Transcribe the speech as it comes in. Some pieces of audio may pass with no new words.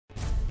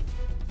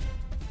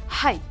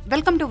Hi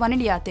welcome to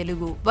Oneindia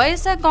Telugu.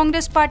 YSR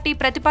Congress party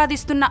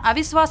ప్రతిపాదిస్తున్న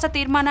అవిశ్వాస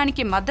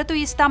తీర్మానానికి మద్దతు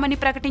ఇస్తామని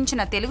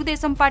ప్రకటించిన తెలుగు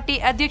దేశం పార్టీ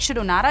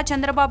అధ్యక్షుడు నారా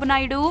చంద్రబాబు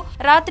నాయుడు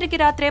రాత్రికి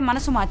రాత్రే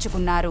మనసు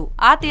మార్చుకున్నారు.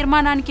 ఆ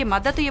తీర్మానానికి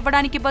మద్దతు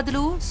ఇవ్వడానికి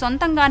బదులు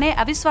సొంతంగానే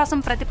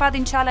అవిశ్వాసం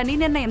ప్రతిపాదించాలని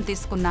నిర్ణయం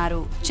తీసుకున్నారు.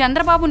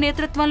 చంద్రబాబు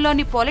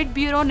నేతృత్వంలోని పోలిట్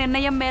బ్యూరో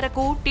నిర్ణయం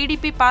మేరకు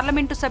టీడీపీ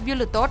పార్లమెంటు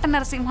సభ్యులు తోట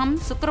నరసింహం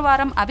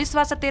శుక్రవారం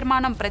అవిశ్వాస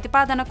తీర్మానం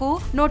ప్రతిపాదనకు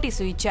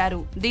నోటీసు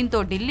ఇచ్చారు.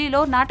 దీంతో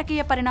ఢిల్లీలో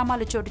నాటకీయ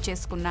పరిణామాలు చోటు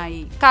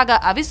చేసుకున్నాయి. కాగా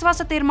అవిశ్వాస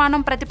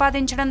తీర్మానం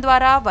ప్రతిపాదించడం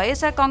ద్వారా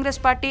వైఎస్ఆర్ కాంగ్రెస్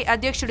పార్టీ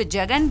అధ్యక్షుడు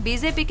జగన్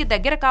బీజేపీకి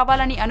దగ్గర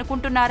కావాలని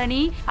అనుకుంటున్నారని,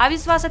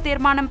 అవిశ్వాస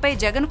తీర్మానంపై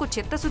జగన్ కు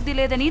చిత్తశుద్ధి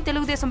లేదని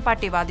తెలుగుదేశం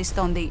పార్టీ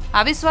వాదిస్తోంది.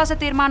 అవిశ్వాస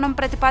తీర్మానం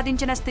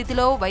ప్రతిపాదించిన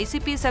స్థితిలో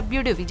వైసీపీ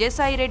సభ్యుడు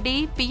విజయసాయిరెడ్డి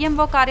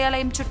పీఎంఓ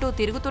కార్యాలయం చుట్టూ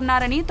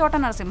తిరుగుతున్నారని తోట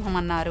నరసింహం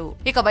అన్నారు.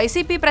 ఇక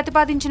వైసీపీ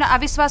ప్రతిపాదించిన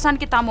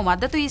అవిశ్వాసానికి తాము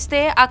మద్దతు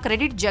ఇస్తే ఆ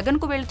క్రెడిట్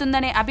జగన్ కు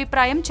వెళ్తుందనే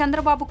అభిప్రాయం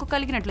చంద్రబాబుకు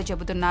కలిగినట్లు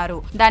చెబుతున్నారు.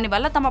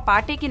 దానివల్ల తమ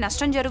పార్టీకి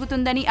నష్టం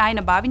జరుగుతుందని ఆయన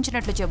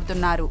భావించినట్లు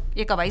చెబుతున్నారు.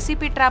 ఇక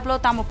వైసీపీ ట్రాప్ లో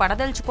తాము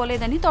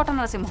పడదలుచుకోలేదని తోట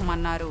నరసింహం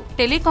అన్నారు.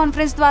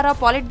 టెలికాన్ఫరెన్స్ ద్వారా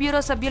పోలిట్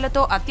బ్యూరో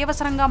సభ్యులతో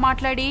అత్యవసరంగా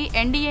మాట్లాడి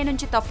ఎన్డీఏ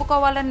నుంచి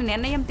తప్పుకోవాలని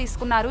నిర్ణయం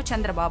తీసుకున్నారు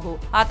చంద్రబాబు.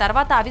 ఆ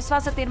తర్వాత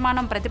అవిశ్వాస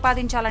తీర్మానం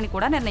ప్రతిపాదించాలని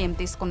కూడా నిర్ణయం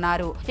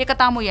తీసుకున్నారు. ఇక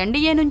తాము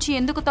ఎన్డీఏ నుంచి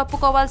ఎందుకు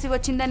తప్పుకోవాల్సి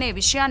వచ్చిందనే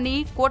విషయాన్ని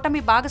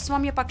కూటమి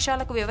భాగస్వామ్య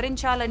పక్షాలకు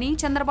వివరించాలని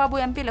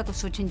చంద్రబాబు ఎంపీలకు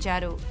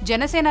సూచించారు.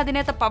 జనసేన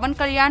అధినేత పవన్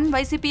కళ్యాణ్,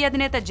 వైసీపీ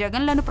అధినేత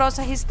జగన్లను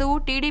ప్రోత్సహిస్తూ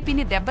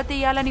టీడీపీని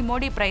దెబ్బతీయాలని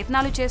మోడీ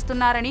ప్రయత్నాలు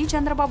చేస్తున్నారని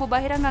చంద్రబాబు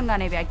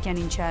బహిరంగంగానే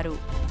వ్యాఖ్యానించారు.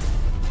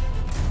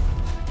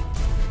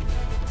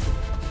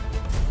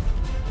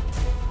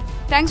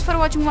 Thanks for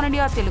watching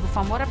Oneindia Telugu.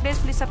 For more updates,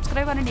 please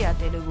subscribe Oneindia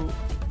Telugu.